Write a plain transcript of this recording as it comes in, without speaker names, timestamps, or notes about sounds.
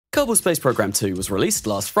Kerbal Space Program 2 was released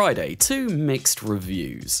last Friday to mixed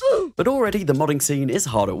reviews. But already the modding scene is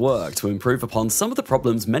hard at work to improve upon some of the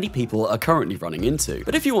problems many people are currently running into.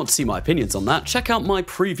 But if you want to see my opinions on that, check out my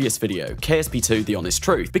previous video, KSP2 The Honest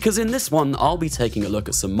Truth, because in this one I'll be taking a look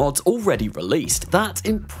at some mods already released that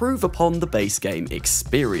improve upon the base game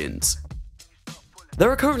experience. There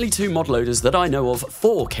are currently two mod loaders that I know of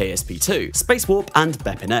for KSP2, Space Warp and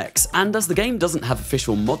BepInEx, and as the game doesn't have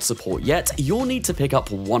official mod support yet, you'll need to pick up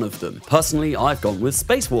one of them. Personally, I've gone with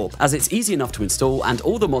Space Warp, as it's easy enough to install and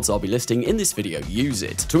all the mods I'll be listing in this video use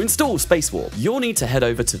it. To install Space Warp, you'll need to head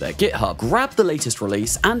over to their GitHub, grab the latest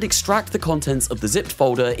release, and extract the contents of the zipped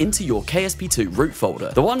folder into your KSP2 root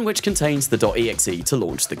folder, the one which contains the .exe to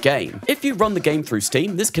launch the game. If you run the game through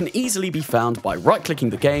Steam, this can easily be found by right-clicking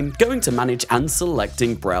the game, going to Manage and selecting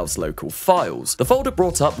Browse Local Files. The folder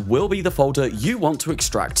brought up will be the folder you want to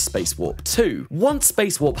extract Space Warp to. Once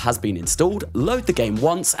Space Warp has been installed, load the game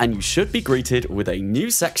once and you should be greeted with a new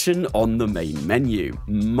section on the main menu.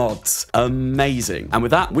 Mods. Amazing. And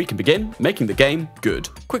with that, we can begin making the game good.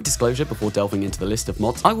 Quick disclosure before delving into the list of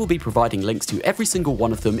mods, I will be providing links to every single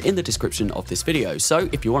one of them in the description of this video, so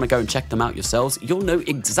if you want to go and check them out yourselves, you'll know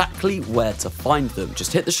exactly where to find them.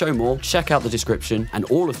 Just hit the show more, check out the description, and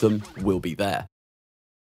all of them will be there.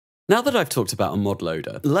 Now that I've talked about a mod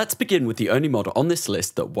loader, let's begin with the only mod on this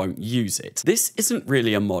list that won't use it. This isn't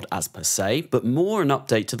really a mod as per se, but more an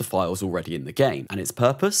update to the files already in the game, and its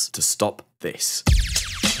purpose to stop this.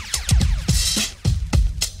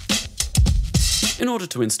 In order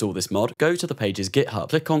to install this mod, go to the page's GitHub,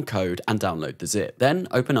 click on code and download the zip. Then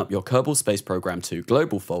open up your Kerbal Space Program 2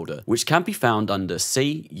 global folder, which can be found under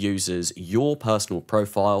C, Users, Your Personal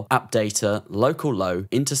Profile, App Data, Local Low,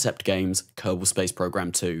 Intercept Games, Kerbal Space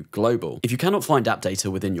Program 2 Global. If you cannot find app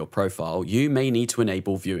data within your profile, you may need to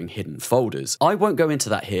enable viewing hidden folders. I won't go into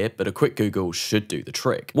that here, but a quick Google should do the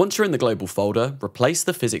trick. Once you're in the global folder, replace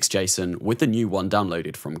the physics JSON with the new one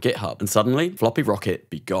downloaded from GitHub, and suddenly, Floppy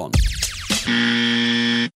Rocket be gone.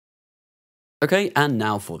 Okay, and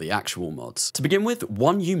now for the actual mods. To begin with,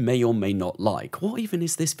 one you may or may not like. What even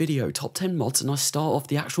is this video? Top 10 mods, and I start off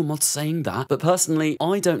the actual mods saying that? But personally,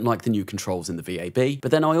 I don't like the new controls in the VAB,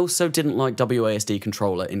 but then I also didn't like WASD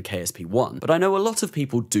controller in KSP1, but I know a lot of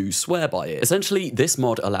people do swear by it. Essentially, this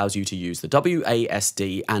mod allows you to use the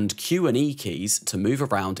WASD and Q and E keys to move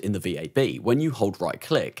around in the VAB when you hold right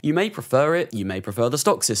click. You may prefer it, you may prefer the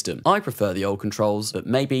stock system. I prefer the old controls, but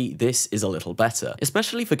maybe this is a little better,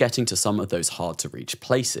 especially for getting to some of those hard to reach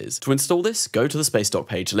places. To install this, go to the SpaceDock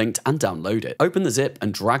page linked and download it. Open the zip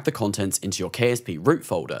and drag the contents into your KSP root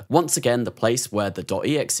folder, once again the place where the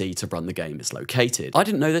 .exe to run the game is located. I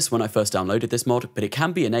didn't know this when I first downloaded this mod, but it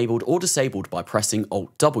can be enabled or disabled by pressing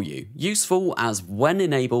Alt-W. Useful as when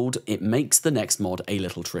enabled, it makes the next mod a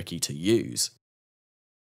little tricky to use.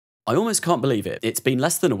 I almost can't believe it. It's been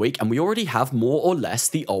less than a week and we already have more or less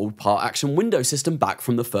the old part action window system back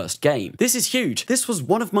from the first game. This is huge. This was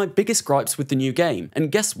one of my biggest gripes with the new game.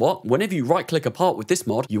 And guess what? Whenever you right click a part with this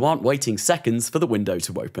mod, you aren't waiting seconds for the window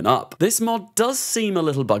to open up. This mod does seem a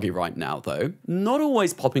little buggy right now though. Not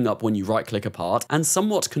always popping up when you right click a part and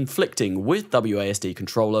somewhat conflicting with WASD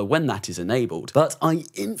controller when that is enabled. But I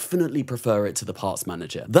infinitely prefer it to the parts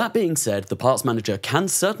manager. That being said, the parts manager can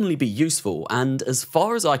certainly be useful, and as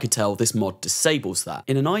far as I could tell, this mod disables that.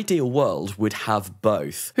 In an ideal world, we'd have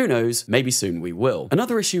both. Who knows, maybe soon we will.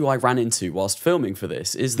 Another issue I ran into whilst filming for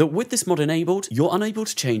this is that with this mod enabled, you're unable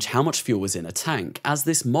to change how much fuel is in a tank, as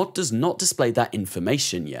this mod does not display that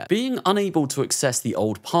information yet. Being unable to access the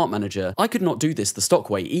old part manager, I could not do this the stock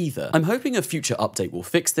way either. I'm hoping a future update will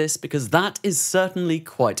fix this, because that is certainly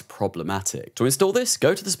quite problematic. To install this,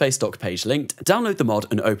 go to the SpaceDock page linked, download the mod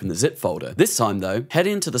and open the zip folder. This time though, head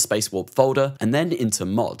into the Space Warp folder and then into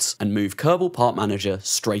mods, and move Kerbal Part Manager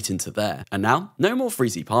straight into there. And now, no more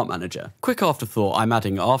Freezy Part Manager. Quick afterthought I'm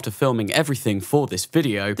adding after filming everything for this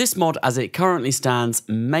video, this mod as it currently stands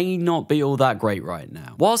may not be all that great right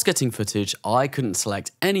now. Whilst getting footage, I couldn't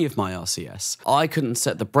select any of my RCS. I couldn't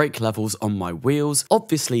set the brake levels on my wheels.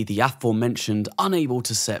 Obviously the aforementioned unable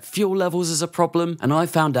to set fuel levels is a problem, and I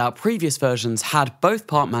found out previous versions had both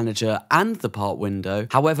Part Manager and the part window.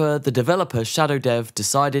 However, the developer Shadow Dev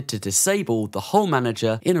decided to disable the whole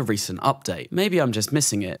manager in a recent update. Maybe I'm just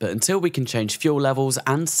missing it, but until we can change fuel levels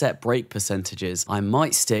and set brake percentages, I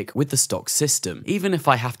might stick with the stock system, even if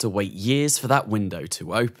I have to wait years for that window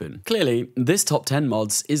to open. Clearly, this top 10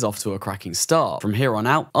 mods is off to a cracking start. From here on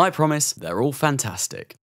out, I promise they're all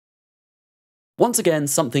fantastic. Once again,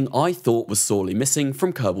 something I thought was sorely missing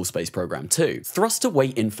from Kerbal Space Program 2. Thruster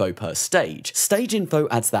weight info per stage. StageInfo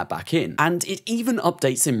adds that back in, and it even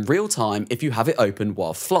updates in real time if you have it open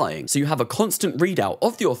while flying, so you have a constant readout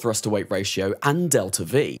of your thruster weight ratio and delta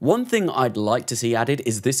V. One thing I'd like to see added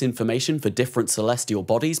is this information for different celestial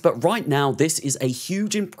bodies, but right now this is a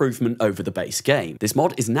huge improvement over the base game. This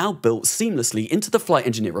mod is now built seamlessly into the Flight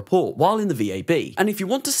Engineer report while in the VAB, and if you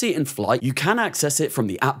want to see it in flight, you can access it from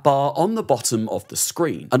the app bar on the bottom of the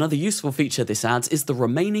screen. Another useful feature this adds is the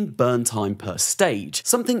remaining burn time per stage,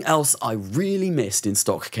 something else I really missed in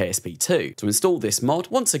stock KSP2. To install this mod,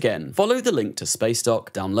 once again, follow the link to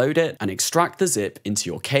SpaceDock, download it, and extract the zip into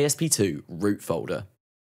your KSP2 root folder.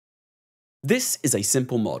 This is a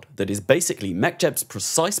simple mod that is basically MechJeb's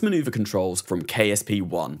precise maneuver controls from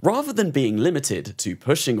KSP1. Rather than being limited to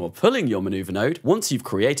pushing or pulling your maneuver node, once you've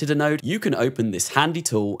created a node, you can open this handy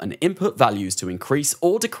tool and input values to increase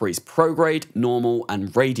or decrease prograde, normal,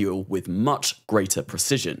 and radial with much greater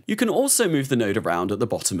precision. You can also move the node around at the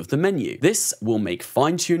bottom of the menu. This will make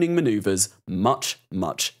fine-tuning maneuvers much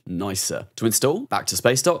nicer. To install, back to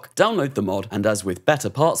SpaceDock, download the mod, and as with Better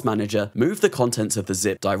Parts Manager, move the contents of the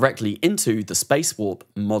zip directly into the Space Warp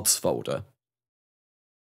mods folder.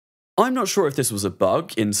 I'm not sure if this was a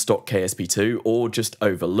bug in stock KSP2 or just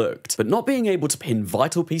overlooked, but not being able to pin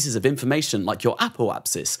vital pieces of information like your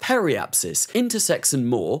apoapsis, periapsis, intersects and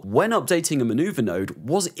more when updating a maneuver node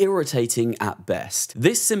was irritating at best.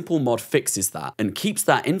 This simple mod fixes that and keeps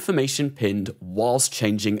that information pinned whilst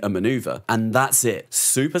changing a maneuver. And that's it.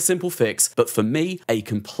 Super simple fix, but for me, a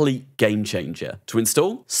complete game changer. To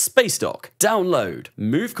install, SpaceDock, download,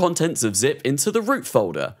 move contents of zip into the root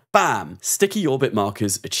folder. Bam! Sticky orbit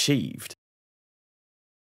markers achieved.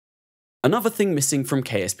 Another thing missing from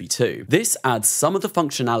KSP2. This adds some of the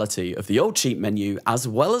functionality of the old cheat menu as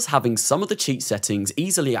well as having some of the cheat settings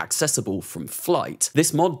easily accessible from flight.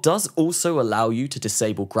 This mod does also allow you to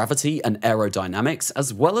disable gravity and aerodynamics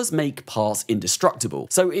as well as make parts indestructible,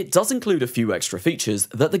 so it does include a few extra features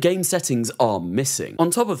that the game settings are missing.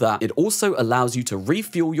 On top of that, it also allows you to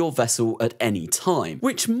refuel your vessel at any time,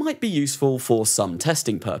 which might be useful for some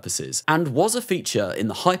testing purposes, and was a feature in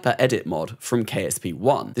the Hyper Edit mod from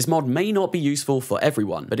KSP1. This mod may not be useful for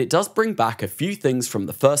everyone, but it does bring back a few things from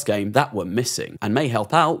the first game that were missing, and may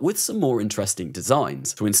help out with some more interesting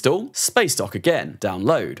designs. To install, SpaceDock again,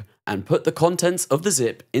 download, and put the contents of the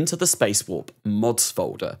zip into the Space Warp mods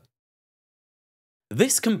folder.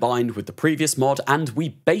 This combined with the previous mod, and we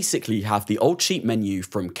basically have the old cheat menu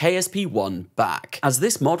from KSP1 back, as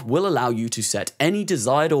this mod will allow you to set any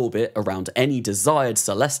desired orbit around any desired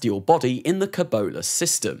celestial body in the Kerbal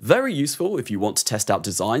system. Very useful if you want to test out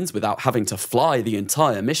designs without having to fly the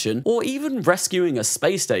entire mission, or even rescuing a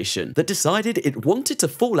space station that decided it wanted to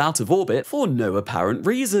fall out of orbit for no apparent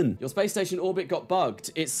reason. Your space station orbit got bugged.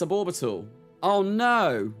 It's suborbital. Oh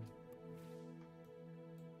no.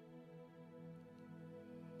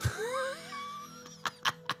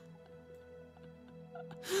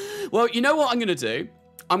 Well, you know what I'm going to do?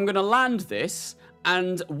 I'm going to land this,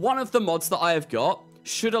 and one of the mods that I have got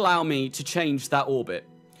should allow me to change that orbit.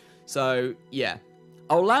 So, yeah.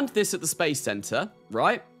 I'll land this at the Space Center,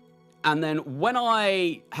 right? And then when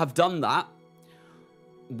I have done that,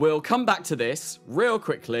 we'll come back to this real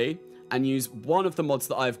quickly and use one of the mods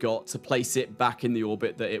that I've got to place it back in the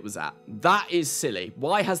orbit that it was at. That is silly.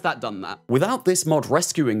 Why has that done that? Without this mod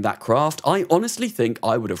rescuing that craft, I honestly think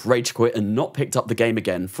I would have rage quit and not picked up the game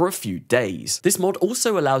again for a few days. This mod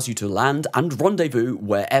also allows you to land and rendezvous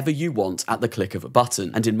wherever you want at the click of a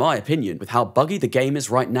button, and in my opinion, with how buggy the game is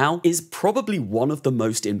right now, is probably one of the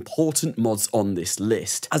most important mods on this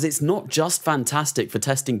list, as it's not just fantastic for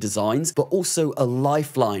testing designs, but also a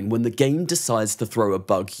lifeline when the game decides to throw a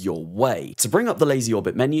bug your way. To bring up the lazy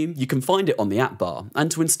orbit menu, you can find it on the app bar, and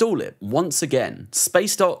to install it, once again,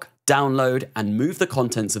 SpaceDock, download, and move the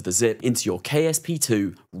contents of the zip into your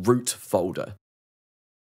KSP2 root folder.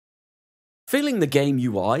 Feeling the game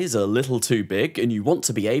UI is a little too big and you want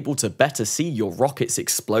to be able to better see your rockets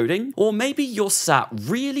exploding? Or maybe you're sat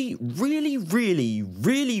really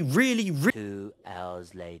 2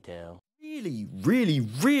 hours later.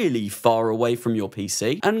 really far away from your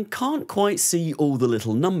PC and can't quite see all the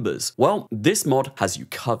little numbers. Well, this mod has you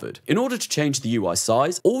covered. In order to change the UI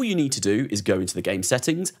size, all you need to do is go into the game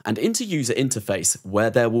settings and into user interface where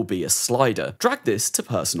there will be a slider. Drag this to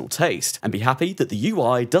personal taste and be happy that the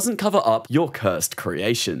UI doesn't cover up your cursed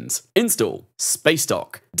creations. Install,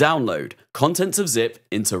 SpaceDock, download, contents of zip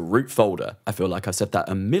into root folder. I feel like I've said that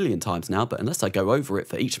a million times now, but unless I go over it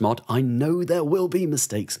for each mod, I know there will be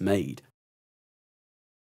mistakes made.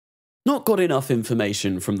 Not got enough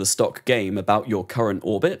information from the stock game about your current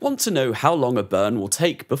orbit? Want to know how long a burn will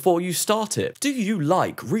take before you start it? Do you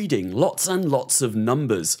like reading lots and lots of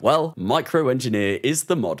numbers? Well, Microengineer is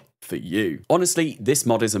the mod for you. Honestly, this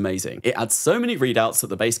mod is amazing. It adds so many readouts that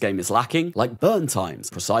the base game is lacking, like burn times,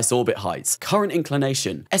 precise orbit heights, current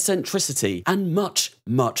inclination, eccentricity, and much,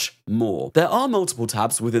 much more. There are multiple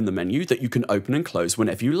tabs within the menu that you can open and close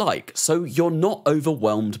whenever you like, so you're not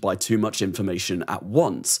overwhelmed by too much information at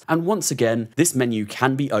once. And once again, this menu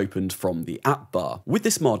can be opened from the app bar. With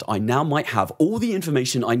this mod, I now might have all the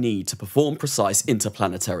information I need to perform precise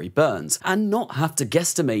interplanetary burns, and not have to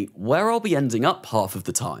guesstimate where I'll be ending up half of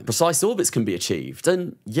the time. Precise orbits can be achieved,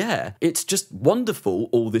 and yeah, it's just wonderful,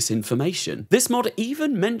 all this information. This mod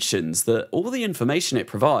even mentions that all the information it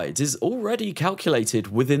provides is already calculated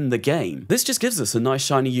within the game. This just gives us a nice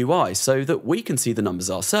shiny UI so that we can see the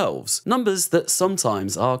numbers ourselves. Numbers that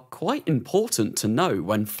sometimes are quite important to know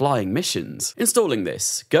when flying missions. Installing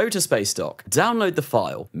this, go to SpaceDock, download the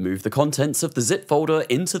file, move the contents of the zip folder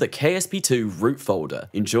into the KSP2 root folder.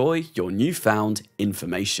 Enjoy your newfound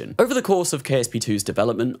information. Over the course of KSP2's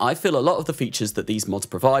development, I feel a lot of the features that these mods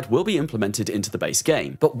provide will be implemented into the base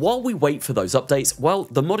game. But while we wait for those updates, well,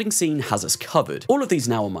 the modding scene has us covered. All of these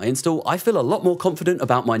now on my install, I feel a lot more confident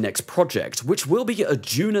about my next project, which will be a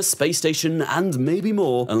Juna space station and maybe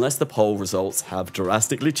more, unless the poll results have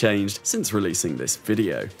drastically changed since releasing this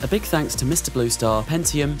video. A big thanks to Mr. Bluestar,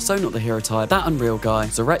 Pentium, So Not the Hero Type, That Unreal Guy,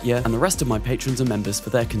 Zoretya, and the rest of my patrons and members for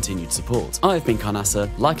their continued support. I have been Karnasa,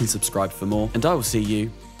 like and subscribe for more, and I will see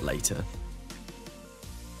you later.